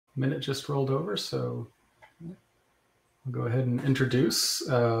minute just rolled over, so I'll go ahead and introduce.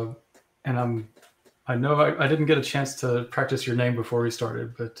 And I know I didn't get a chance to practice your name before we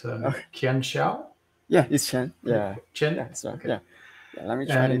started, but Okay. Qian Xiao, Yeah, it's Chen. Yeah. Chen. Yeah, it's right. Okay, Yeah. Yeah. Let me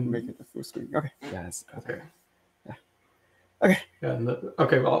try to make and it the full screen. Okay. Yeah, that's better. okay, Yeah. Okay.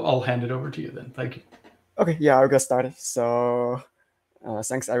 okay. Well, I'll hand it over to you then. Thank you. Okay. Yeah, I'll get started. So,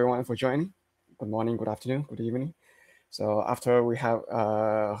 thanks everyone for joining. Good morning, good afternoon, good evening. So after we have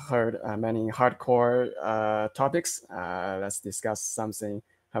heard many hardcore topics, let's discuss something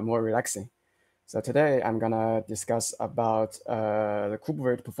more relaxing. So today I'm gonna discuss about the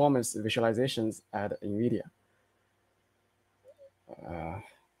KubeVirt performance visualizations at Nvidia.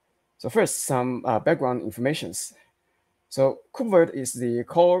 So first, some background informations. So KubeVirt is the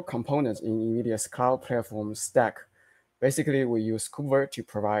core component in NVIDIA's cloud platform stack. Basically, we use KubeVirt to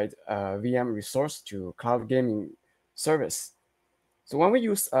provide a VM resource to cloud gaming service. So when we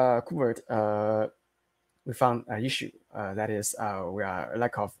use KubeVirt, we found an issue that is we are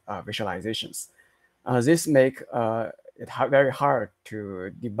lack of visualizations. This make it very hard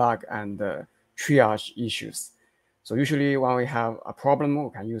to debug and triage issues. So usually when we have a problem, we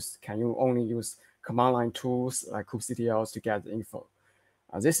can you only use command line tools like kubectls to get the info.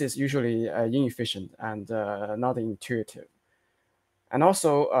 This is usually inefficient and not intuitive. And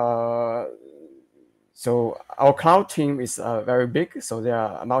also, so our cloud team is very big. So there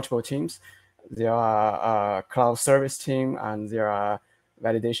are multiple teams. There are cloud service team, and there are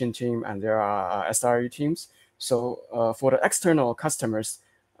validation team, and there are SRE teams. So for the external customers,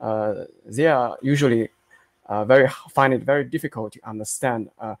 they are usually very find it very difficult to understand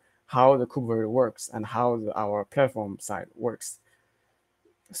how the KubeVirt works and how our platform side works.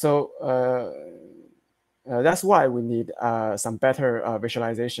 So that's why we need some better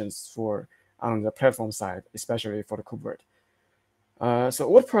visualizations for on the platform side, especially for the KubeVirt. So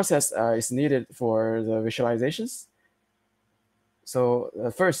what process is needed for the visualizations? So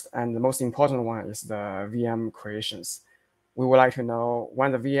the first and the most important one is the VM creations. We would like to know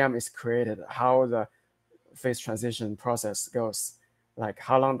when the VM is created, how the phase transition process goes. Like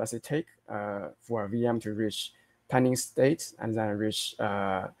how long does it take for a VM to reach pending state and then reach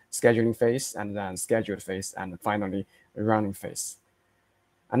scheduling phase and then scheduled phase and finally running phase.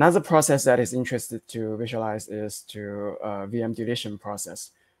 Another process that is interested to visualize is to VM deletion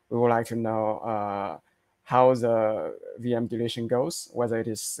process. We would like to know how the VM deletion goes, whether it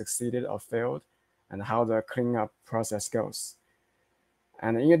is succeeded or failed, and how the cleanup process goes.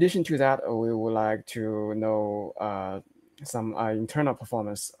 And in addition to that, we would like to know some internal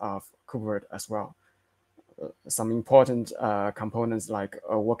performance of KubeVirt as well. Some important components like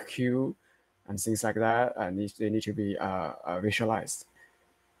a work queue and things like that, they need to be visualized.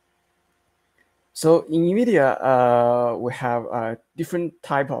 So in NVIDIA, we have a different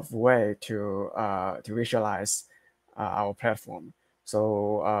type of way to visualize our platform.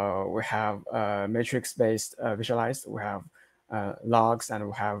 So we have matrix-based visualized, we have logs, and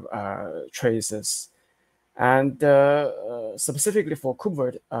we have traces. And specifically for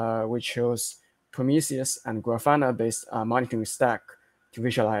KubeVirt, we chose Prometheus and Grafana-based monitoring stack to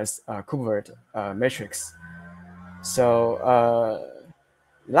visualize KubeVirt matrix. So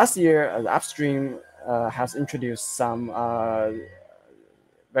last year, the upstream has introduced some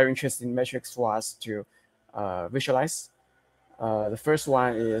very interesting metrics for us to visualize. The first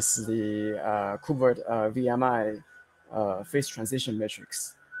one is the KubeVirt VMI phase transition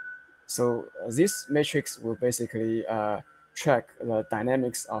matrix. So this matrix will basically track the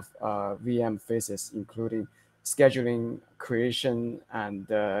dynamics of VM phases, including scheduling, creation, and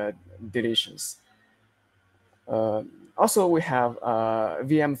deletions. Also, we have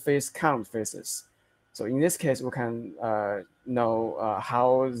VM phase count phases. So in this case, we can know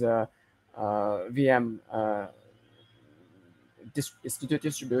how the VM is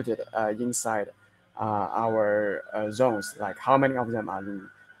distributed inside our zones, like how many of them are in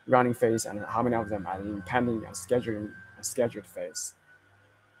running phase and how many of them are in pending and scheduled phase.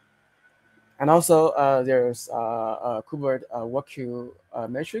 And also, there's a KubeVirt work queue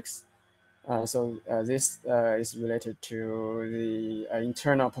matrix. So this is related to the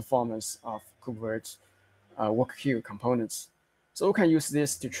internal performance of KubeVirt work queue components. So we can use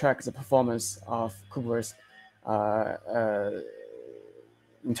this to track the performance of KubeVirt's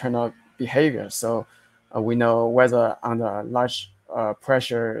internal behavior. So we know whether under large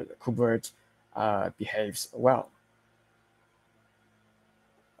pressure KubeVirt behaves well.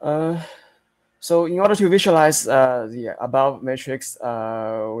 So in order to visualize the above matrix,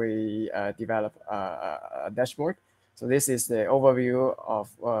 we develop a dashboard. So this is the overview of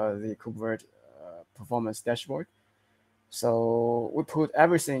the KubeVirt performance dashboard. So we put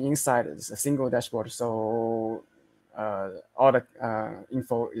everything inside a single dashboard. So all the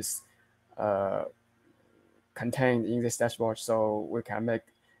info is contained in this dashboard, so we can make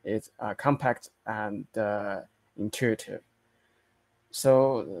it compact and intuitive.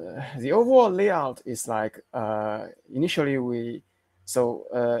 So the overall layout is like initially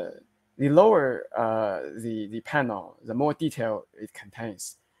the lower the panel, the more detail it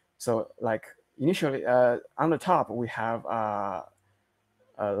contains. So like initially on the top we have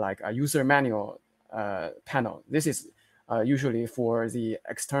like a user manual panel. This is usually for the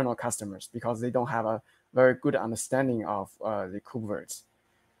external customers because they don't have a very good understanding of the KubeVirt.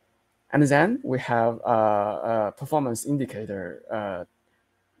 And then we have a performance indicator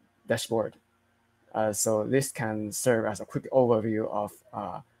dashboard. So this can serve as a quick overview of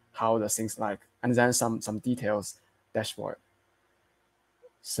how the things like, and then some details dashboard.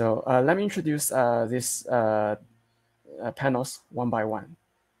 So let me introduce these panels one by one.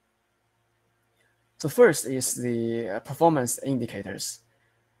 So first is the performance indicators.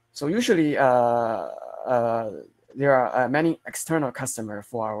 So usually there are many external customers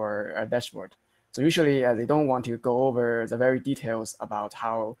for our dashboard. So usually they don't want to go over the very details about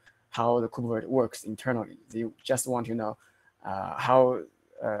how the KubeVirt works internally. They just want to know how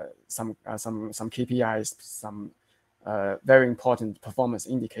some KPIs, some very important performance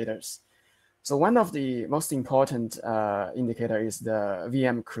indicators. So one of the most important indicator is the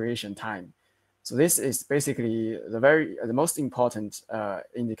VM creation time. So this is basically the most important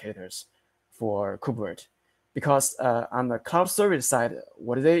indicators for KubeVirt, because on the cloud service side,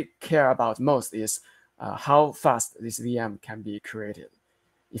 what they care about most is how fast this VM can be created.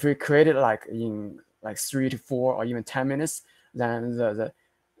 If we create it like in like 3 to 4 or even 10 minutes, then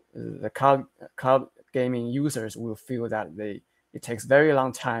the cloud gaming users will feel that it takes very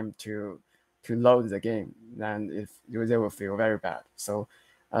long time to load the game, then they will feel very bad. So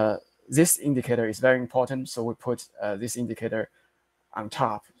this indicator is very important. So we put this indicator on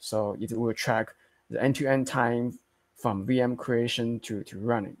top. So it will track the end-to-end time from VM creation to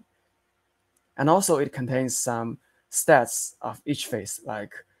running. And also it contains some stats of each phase,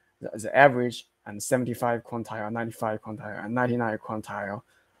 like the average and 75 quantile, 95 quantile, and 99 quantile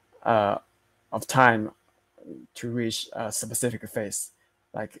of time to reach a specific phase.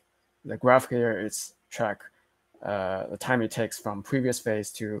 Like the graph here is track the time it takes from previous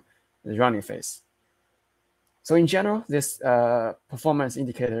phase to the running phase. So in general, this performance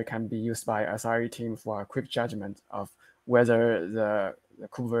indicator can be used by SRE team for a quick judgment of whether the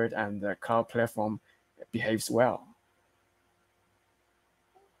KubeVirt and the cloud platform behaves well.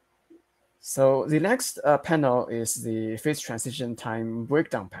 So the next panel is the phase transition time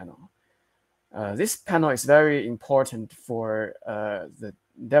breakdown panel. This panel is very important for the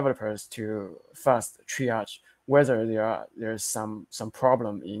developers to fast triage whether there's some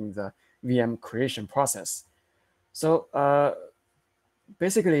problem in the VM creation process. So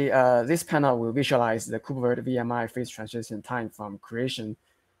basically, this panel will visualize the KubeVirt VMI phase transition time from creation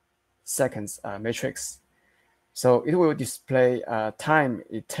seconds matrix. So it will display time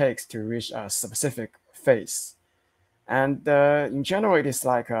it takes to reach a specific phase. And in general, it is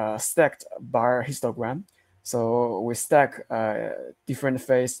like a stacked bar histogram. So we stack different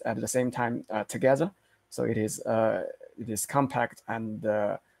phases at the same time together. So it is compact and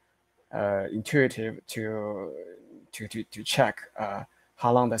intuitive to check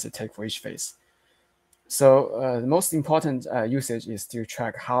how long does it take for each phase. So the most important usage is to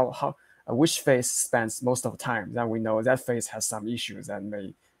track which phase spends most of the time. Then we know that phase has some issues that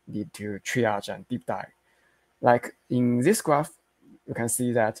may need to triage and deep dive. Like in this graph, you can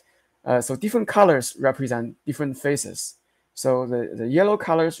see that so different colors represent different phases. So the yellow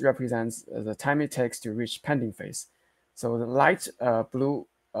colors represents the time it takes to reach pending phase. So the light blue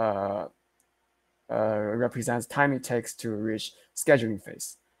represents time it takes to reach scheduling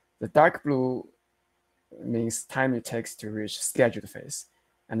phase. The dark blue means time it takes to reach scheduled phase.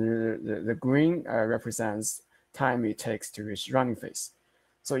 And the green represents time it takes to reach running phase.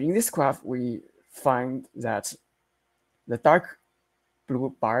 So in this graph, we find that the dark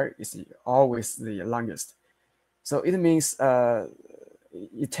blue bar is always the longest. So it means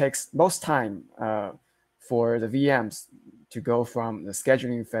it takes most time for the VMs to go from the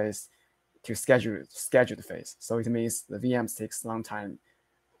scheduling phase to scheduled phase. So it means the VMs takes a long time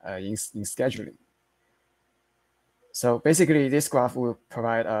in scheduling. So basically, this graph will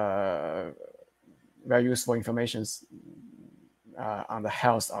provide very useful information on the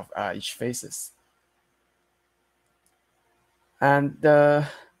health of each phases. And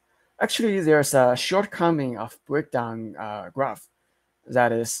actually, there's a shortcoming of breakdown graph.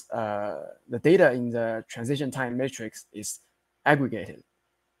 that is, the data in the transition time matrix is aggregated.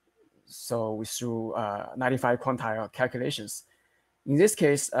 So through 95 quantile calculations. In this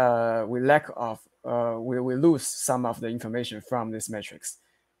case, we lose some of the information from this matrix.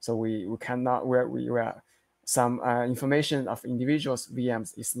 So we cannot, some information of individuals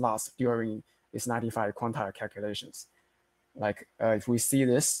VMs is lost during this 95 quantile calculations. Like if we see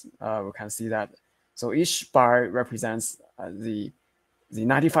this, we can see that. So each bar represents the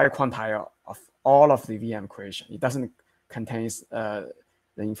 95 quantile of all of the VM creation. It doesn't contain the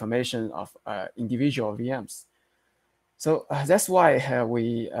information of individual VMs. So that's why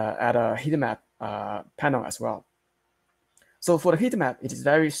we add a heat map panel as well. So for the heat map, it is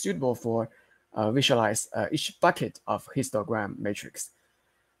very suitable for visualize each bucket of histogram matrix.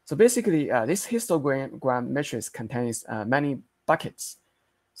 So basically, this histogram matrix contains many buckets.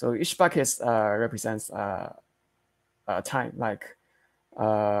 So each bucket represents time. Like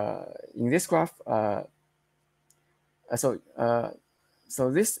in this graph, so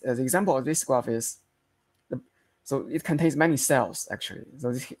this the example of this graph is so it contains many cells actually.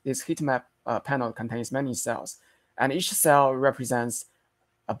 So this heat map panel contains many cells, and each cell represents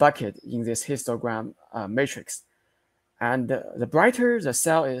a bucket in this histogram matrix. And the brighter the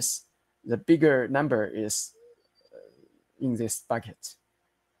cell is, the bigger number is in this bucket.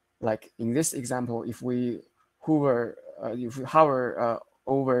 Like in this example, if we hover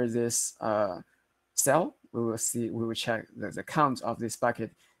over this cell, we will check the count of this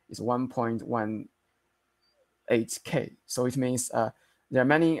bucket is 1.18K. So it means there are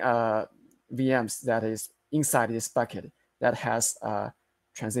many VMs that is inside this bucket that has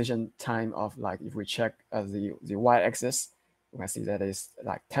transition time of, like, if we check the y-axis, we can see that is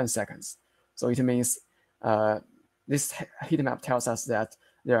like 10 seconds. So it means this heat map tells us that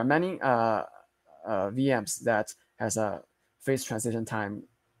there are many VMs that has a phase transition time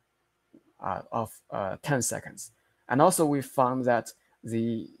of 10 seconds. And also we found that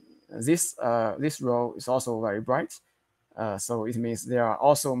this row is also very bright. So it means there are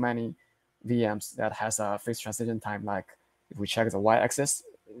also many VMs that has a phase transition time, like if we check the y-axis,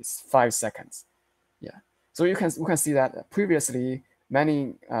 it's 5 seconds. Yeah. So we can see that previously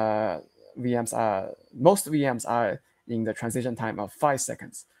many most VMs are in the transition time of 5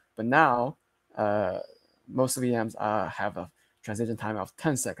 seconds, but now most VMs have a transition time of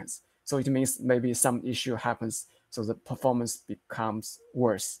 10 seconds. So it means maybe some issue happens, so the performance becomes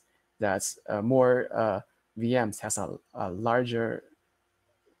worse. That more VMs has a larger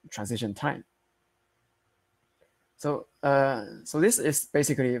transition time. So this is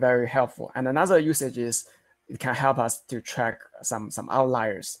basically very helpful. And another usage is it can help us to track some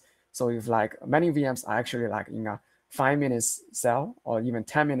outliers. So if like many VMs are actually like in a 5 minutes cell or even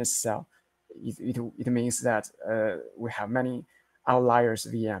 10 minutes cell, it means that we have many outliers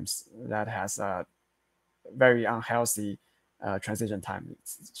VMs that has a very unhealthy transition time.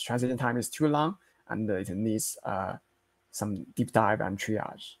 Transition time is too long, and it needs some deep dive and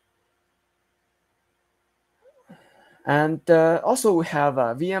triage. And also we have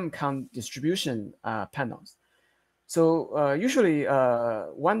VM count distribution panels. So usually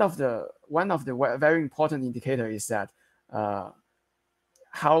one of the very important indicator is that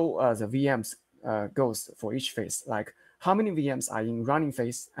how the VMs goes for each phase, like how many VMs are in running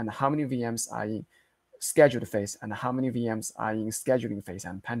phase and how many VMs are in scheduled phase and how many VMs are in scheduling phase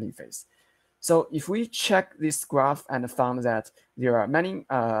and pending phase. So if we check this graph and found that there are many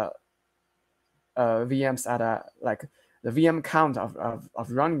VMs at like the VM count of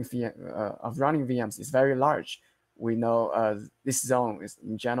running VMs is very large, we know this zone is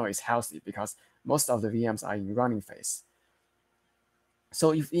in general is healthy because most of the VMs are in running phase.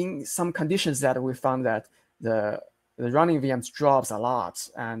 So if in some conditions that we found that the running VMs drops a lot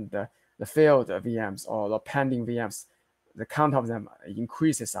and the failed VMs or the pending VMs, the count of them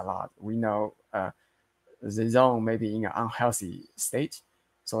increases a lot, we know the zone may be in an unhealthy state.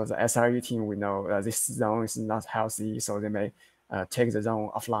 So the SRE team, we know this zone is not healthy, so they may take the zone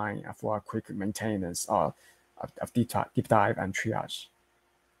offline for a quick maintenance or a deep dive and triage.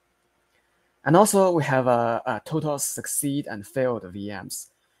 And also we have a total succeed and failed VMs.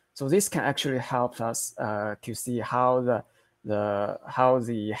 So this can actually help us to see how the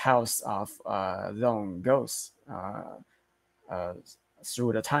health of zone goes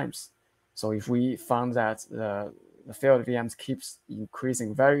through the times. So if we found that the failed VMs keeps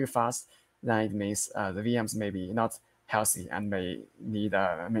increasing very fast, then it means the VMs may be not healthy and may need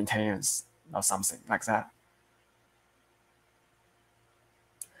maintenance or something like that.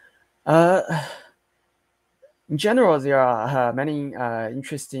 In general, there are many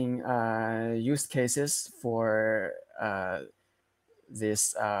interesting use cases for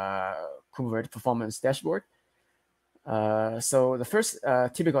this KubeVirt performance dashboard. So the first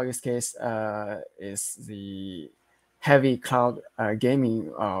typical use case is the heavy cloud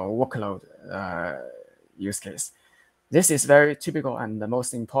gaming workload use case. This is very typical and the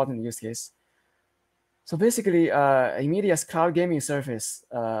most important use case. So basically, Nvidia's cloud gaming service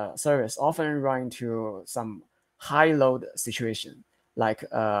often run into some high load situation, like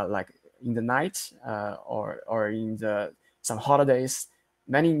in the night or in some holidays.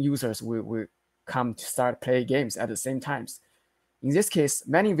 Many users will come to start play games at the same times. In this case,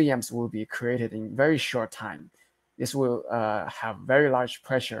 many VMs will be created in very short time. This will have very large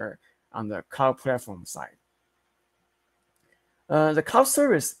pressure on the cloud platform side. The cloud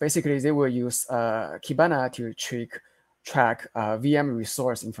service, basically, they will use Kibana to track VM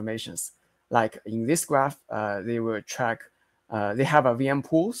resource informations. Like in this graph, they will track, they have a VM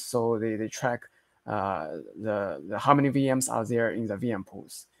pool, so they track the how many VMs are there in the VM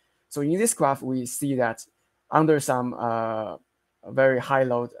pools. So in this graph, we see that under some very high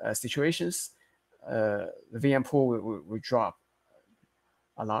load situations, the VM pool will drop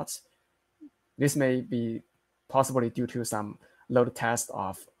a lot. This may be possibly due to some load test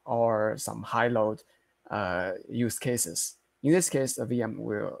of or some high load use cases. In this case, the VM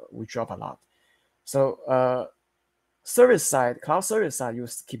will drop a lot. So cloud service side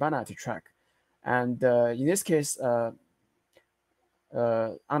use Kibana to track. And in this case, on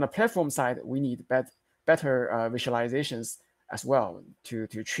the platform side, we need better visualizations as well to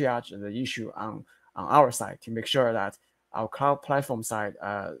triage the issue on our side to make sure that our cloud platform side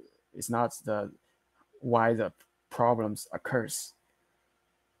is not why the problems occurs.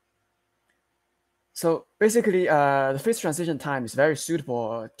 So basically, the phase transition time is very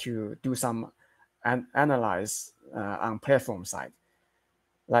suitable to do some analyze on platform side.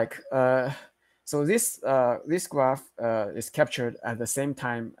 Like so this graph is captured at the same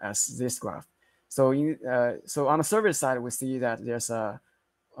time as this graph. So so on the service side, we see that there's a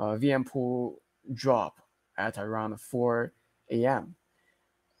VM pool drop at around 4 a.m.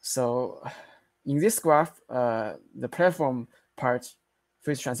 So in this graph, the platform part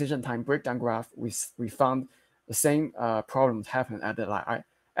phase transition time breakdown graph, we found the same problems happen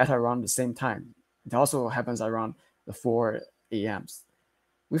at around the same time. It also happens around the 4 a.m.s.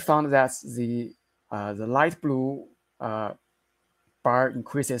 We found that the light blue bar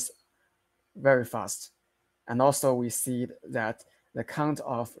increases very fast, and also we see that the count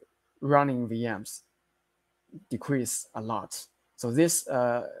of running VMs decrease a lot. So this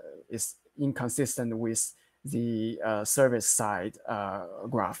is inconsistent with the service side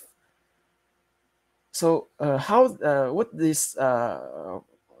graph. So what this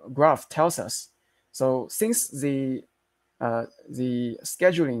graph tells us? So since the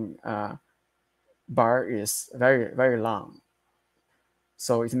scheduling bar is very long,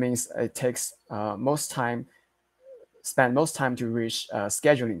 so it means it takes spend most time to reach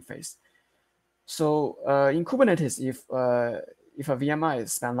scheduling phase. So in Kubernetes, if a VMI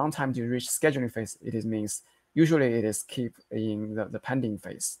spend long time to reach scheduling phase, it means usually it is keep in the pending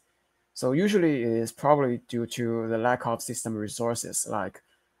phase. So usually it is probably due to the lack of system resources, like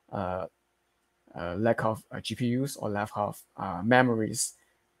lack of GPUs or lack of memories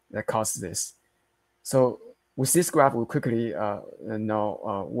that cause this. So with this graph, we quickly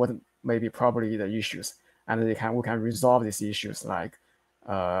know what may be probably the issues, and we can resolve these issues like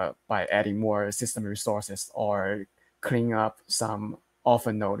by adding more system resources or clean up some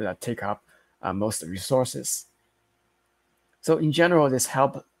orphan node that take up most resources. So in general, this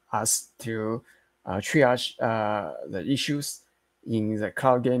helps us to triage the issues in the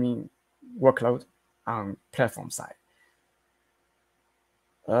cloud gaming workload on platform side.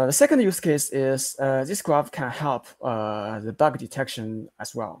 The second use case is this graph can help the bug detection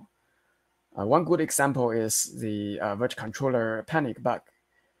as well. One good example is the Virt controller panic bug.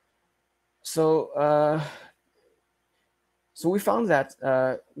 So so we found that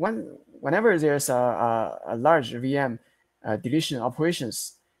whenever there's a large VM deletion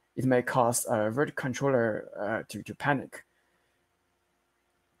operations, it may cause a Virt controller to panic.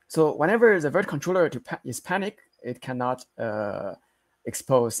 So whenever the Virt controller is panic, it cannot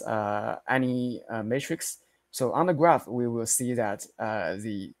expose any matrix. So on the graph, we will see that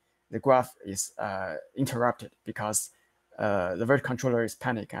the graph is interrupted because the Virt controller is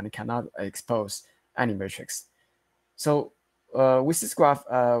panic and cannot expose any matrix. So with this graph,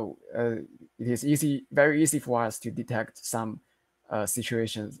 it is very easy for us to detect some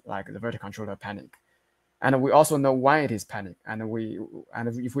situations like the Virt controller panic. And we also know why it is panic. And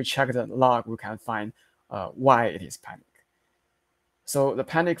if we check the log, we can find why it is panic. So the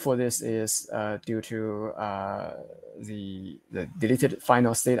panic for this is due to the deleted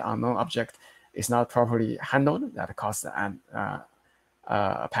final state unknown object is not properly handled. That causes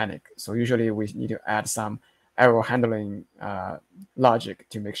a panic. So usually we need to add some error handling logic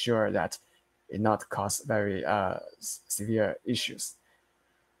to make sure that it not cause very severe issues.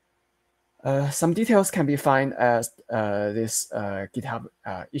 Some details can be found as this GitHub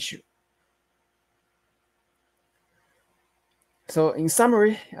issue. So in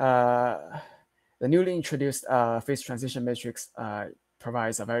summary, the newly introduced phase transition matrix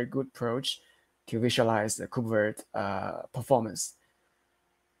provides a very good approach to visualize the KubeVirt performance.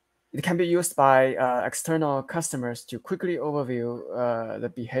 It can be used by external customers to quickly overview the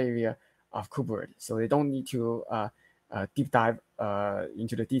behavior of KubeVirt. So they don't need to deep dive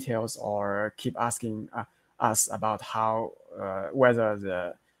into the details or keep asking us about how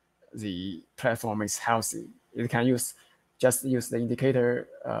whether the platform is healthy. It can just use the indicator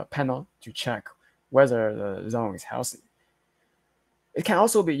panel to check whether the zone is healthy. It can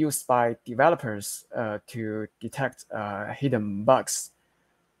also be used by developers to detect hidden bugs,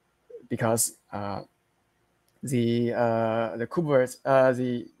 because the KubeVirt,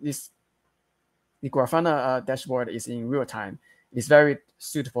 the Grafana dashboard is in real time. It's very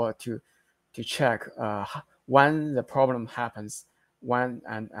suitable to check when the problem happens, when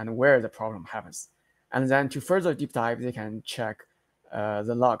and where the problem happens. And then to further deep dive, they can check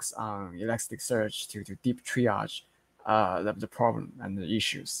the logs on Elasticsearch to deep triage the problem and the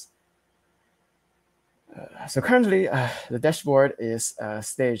issues. So currently, the dashboard is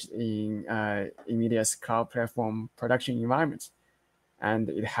staged in Nvidia's cloud platform production environment, and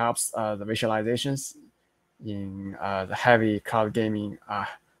it helps the visualizations in the heavy cloud gaming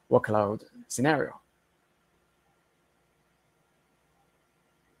workload scenario.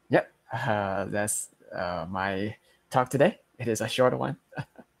 Yep, that's my talk today. It is a short one.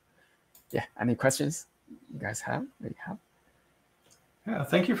 Yeah, any questions you guys have? Yeah,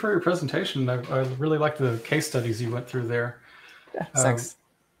 thank you for your presentation. I really like the case studies you went through there. Yeah, thanks.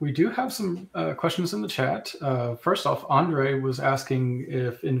 We do have some questions in the chat. First off, Andre was asking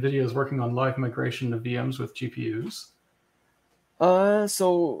if Nvidia is working on live migration of VMs with GPUs.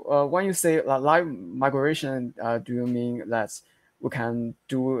 So when you say live migration, do you mean that we can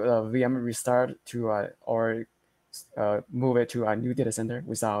do a VM restart to or move it to a new data center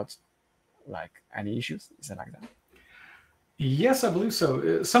without like any issues? Is it like that? Yes, I believe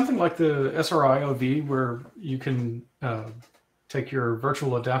so. Something like the SRIOV, where you can take your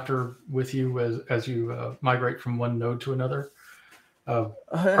virtual adapter with you as you migrate from one node to another.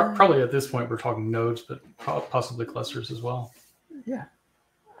 Probably at this point we're talking nodes, but possibly clusters as well. Yeah,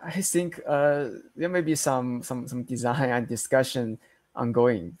 I think there may be some design and discussion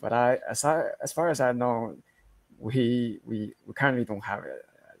ongoing, but as far as I know, we currently don't have it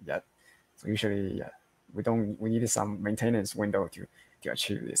yet. So usually, we need some maintenance window to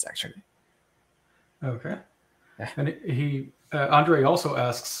achieve this actually. Okay. Yeah. And Andre also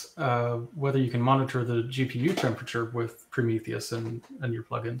asks whether you can monitor the GPU temperature with Prometheus and your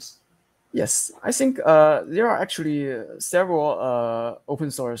plugins. Yes, I think there are actually several open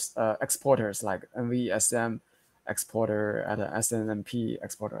source exporters like NVSM exporter and SNMP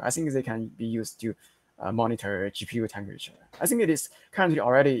exporter. I think they can be used to monitor GPU temperature. I think it is currently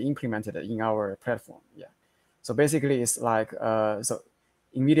already implemented in our platform. Yeah. So basically, it's like so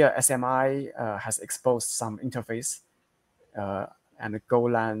NVIDIA SMI has exposed some interface and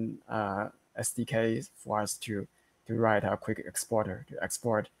Golang SDK for us to write a quick exporter to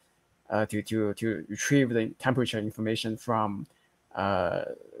export to retrieve the temperature information from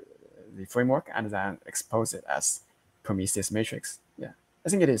the framework and then expose it as Prometheus matrix. Yeah, I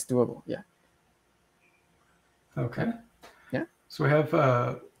think it is doable. Yeah. Okay. Yeah. So we have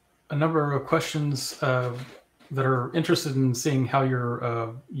a number of questions that are interested in seeing how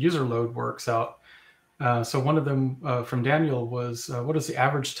your user load works out. So one of them from Daniel was, what is the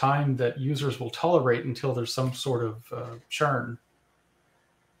average time that users will tolerate until there's some sort of churn?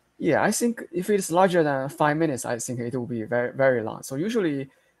 Yeah, I think if it's larger than 5 minutes, I think it will be very, very long. So usually,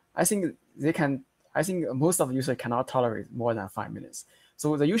 I think most of the users cannot tolerate more than 5 minutes.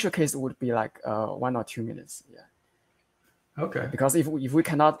 So the usual case would be like 1 or 2 minutes. Yeah. Okay. Because if we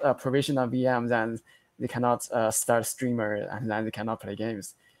cannot provision a VM, then they cannot start streamer and then they cannot play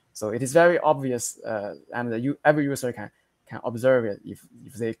games. So it is very obvious, and every user can observe it.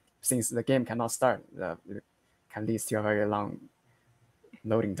 Since the game cannot start, it can lead to a very long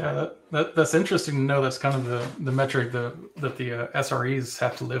loading time. Yeah, that's interesting to know. That's kind of the metric that the SREs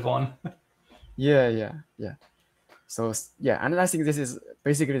have to live on. Yeah. So yeah, and I think this is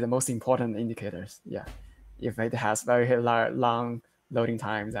basically the most important indicators. Yeah, if it has very long loading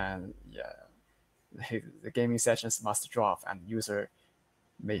times, and the gaming sessions must drop, and user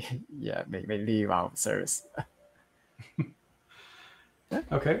may leave our service.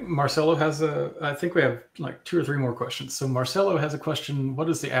 Okay, Marcelo has I think we have like 2 or 3 more questions. So Marcelo has a question: what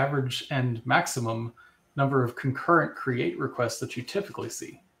is the average and maximum number of concurrent create requests that you typically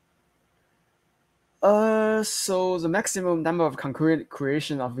see? So the maximum number of concurrent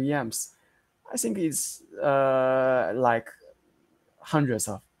creation of VMs, I think is like hundreds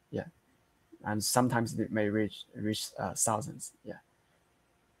of, and sometimes it may reach thousands.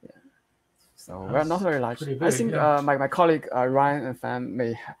 So we're not very large. Pretty big, I think yeah. my colleague Ryan and Fan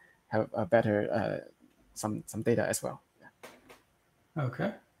may have a better some data as well.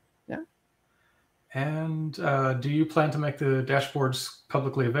 Okay. Yeah. And do you plan to make the dashboards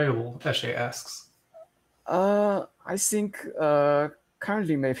publicly available? Eshe asks. I think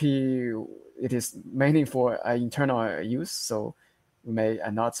currently maybe it is mainly for internal use, so we may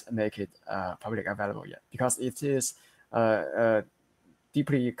not make it public available yet, because it is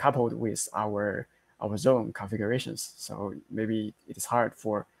deeply coupled with our zone configurations. So maybe it is hard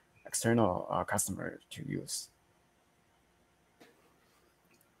for external customer to use.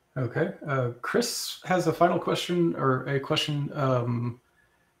 Okay. Chris has a final question, or a question.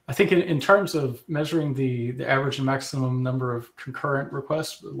 I think in terms of measuring the average and maximum number of concurrent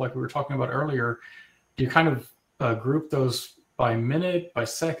requests, like we were talking about earlier, do you kind of group those by minute, by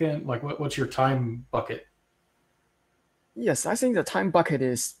second? Like what's your time bucket? Yes, I think the time bucket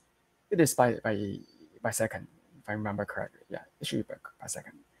is by second, if I remember correctly. Yeah, it should be by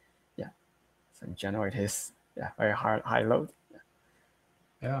second. Yeah. So in general, it is very high load.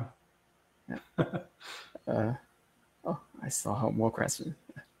 Yeah. Oh, I saw more questions.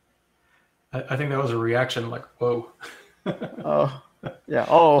 I think that was a reaction, like whoa. Oh, yeah.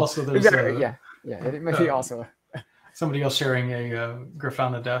 Oh, also there's it may be also. Somebody else sharing a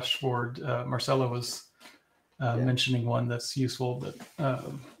Grafana dashboard. Marcelo was mentioning one that's useful that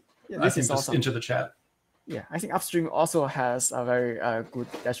I think just awesome. Into the chat. Yeah, I think Upstream also has a very good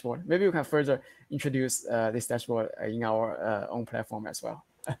dashboard. Maybe we can further introduce this dashboard in our own platform as well.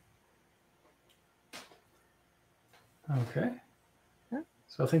 Okay. Yeah.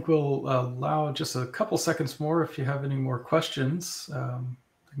 So I think we'll allow just a couple seconds more. If you have any more questions,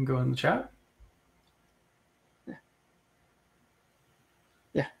 you can go in the chat.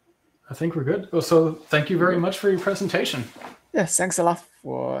 Yeah. I think we're good. Well, so thank you very much for your presentation. Yeah, thanks a lot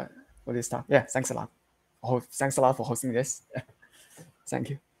for this talk. Yeah, thanks a lot. Thanks a lot for hosting this. Thank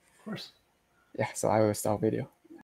you. Of course. Yeah, so I will stop video.